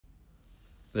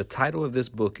The title of this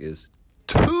book is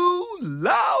Too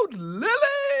Loud,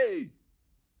 Lily!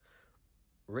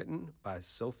 Written by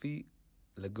Sophie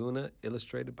Laguna,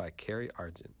 illustrated by Carrie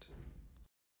Argent.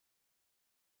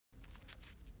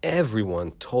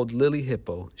 Everyone told Lily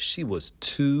Hippo she was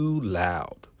too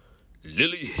loud.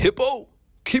 Lily Hippo,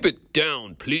 keep it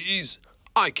down, please.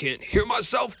 I can't hear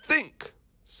myself think,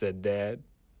 said Dad.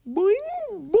 Boing,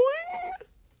 boing.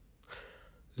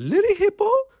 Lily Hippo,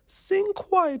 sing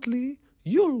quietly.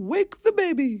 You'll wake the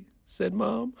baby, said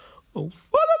Mom. Oh,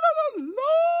 fa-la-la-la-la.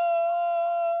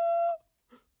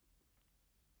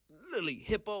 Lily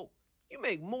Hippo, you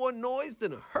make more noise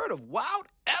than a herd of wild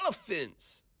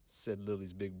elephants, said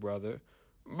Lily's big brother.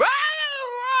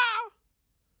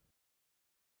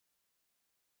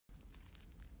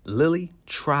 Lily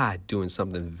tried doing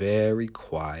something very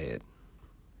quiet.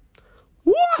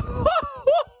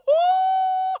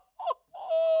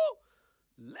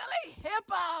 Lily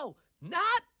Hippo,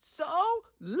 not so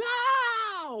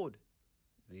loud,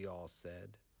 they all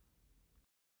said.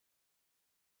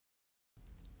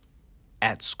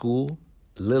 At school,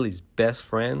 Lily's best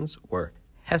friends were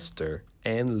Hester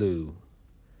and Lou.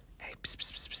 Hey, psst,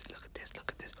 psst, psst, psst, look at this,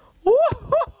 look at this.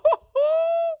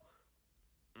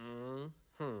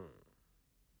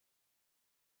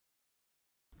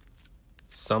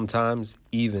 Sometimes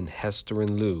even Hester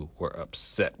and Lou were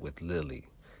upset with Lily.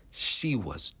 She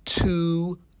was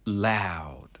too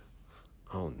loud.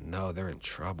 Oh no, they're in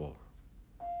trouble.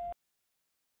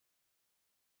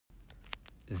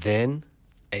 Then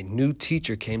a new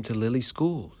teacher came to Lily's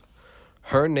school.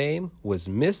 Her name was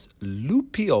Miss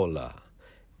Lupiola,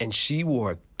 and she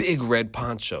wore a big red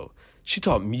poncho. She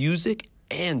taught music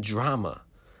and drama.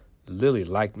 Lily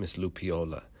liked Miss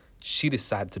Lupiola. She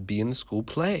decided to be in the school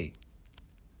play.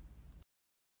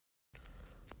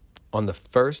 On the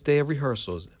first day of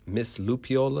rehearsals, Miss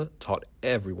Lupiola taught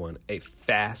everyone a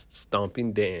fast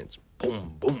stomping dance.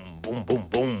 Boom, boom, boom, boom,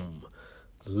 boom.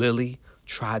 Lily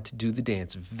tried to do the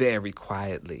dance very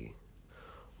quietly.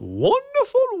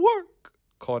 Wonderful work,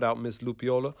 called out Miss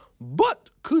Lupiola. But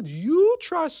could you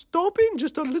try stomping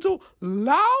just a little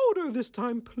louder this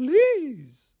time,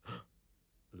 please?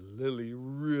 Lily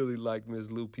really liked Miss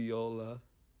Lupiola.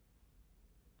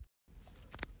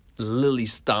 Lily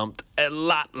stomped a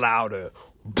lot louder.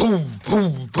 Boom,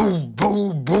 boom, boom,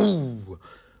 boom, boom.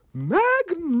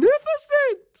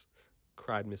 Magnificent,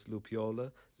 cried Miss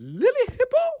Lupiola. Lily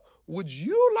Hippo, would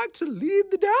you like to lead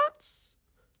the dance?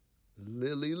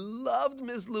 Lily loved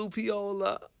Miss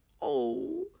Lupiola.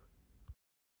 Oh.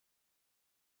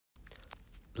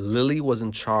 Lily was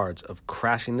in charge of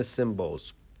crashing the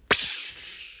cymbals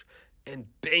and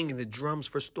banging the drums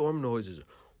for storm noises.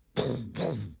 Boom,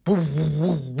 boom, boom,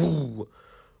 boom, boom.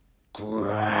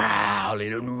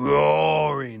 Growling and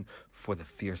roaring for the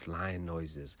fierce lion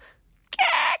noises.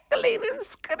 Cackling and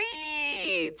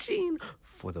screeching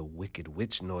for the wicked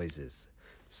witch noises.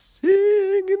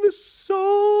 Singing the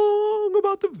song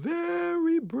about the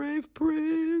very brave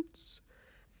prince.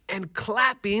 And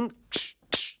clapping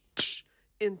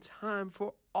in time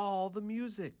for all the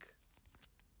music.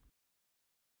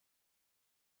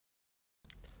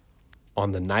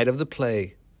 On the night of the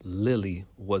play, Lily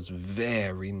was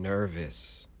very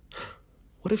nervous.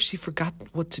 What if she forgot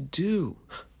what to do?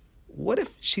 What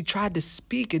if she tried to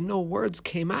speak and no words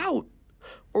came out?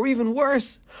 Or even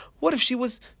worse, what if she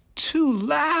was too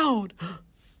loud?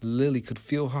 Lily could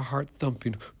feel her heart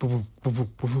thumping, boom, boom,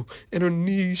 boom, boom, and her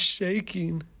knees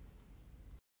shaking.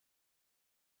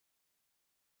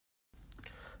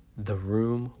 The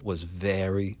room was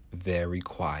very, very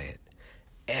quiet.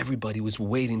 Everybody was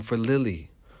waiting for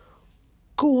Lily.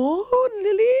 Go on,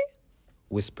 Lily,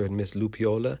 whispered Miss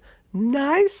Lupiola.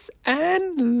 Nice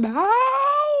and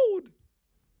loud.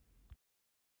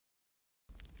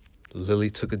 Lily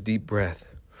took a deep breath.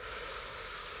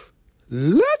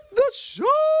 Let the show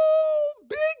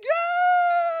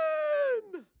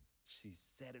begin, she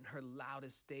said in her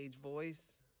loudest stage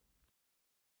voice.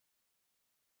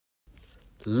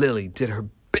 Lily did her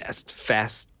best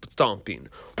fast stomping.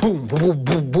 Boom, boom,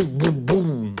 boom, boom, boom,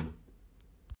 boom.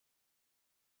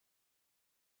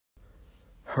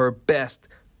 Her best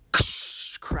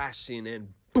crashing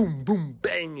and boom, boom,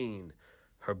 banging.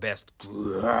 Her best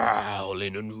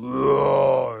growling and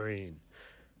roaring.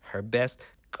 Her best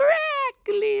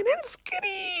crackling and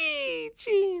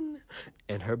screeching.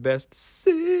 And her best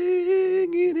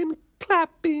singing and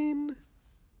clapping.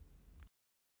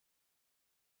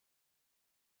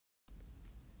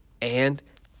 And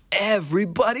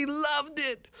everybody loved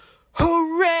it.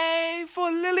 Hooray for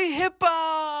Lily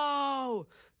Hippo!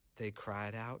 They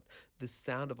cried out. The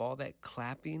sound of all that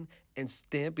clapping and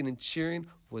stamping and cheering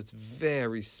was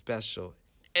very special.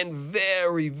 and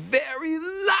very, very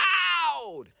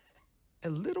loud. A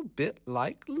little bit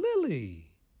like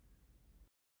Lily.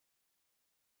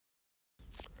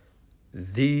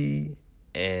 The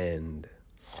end.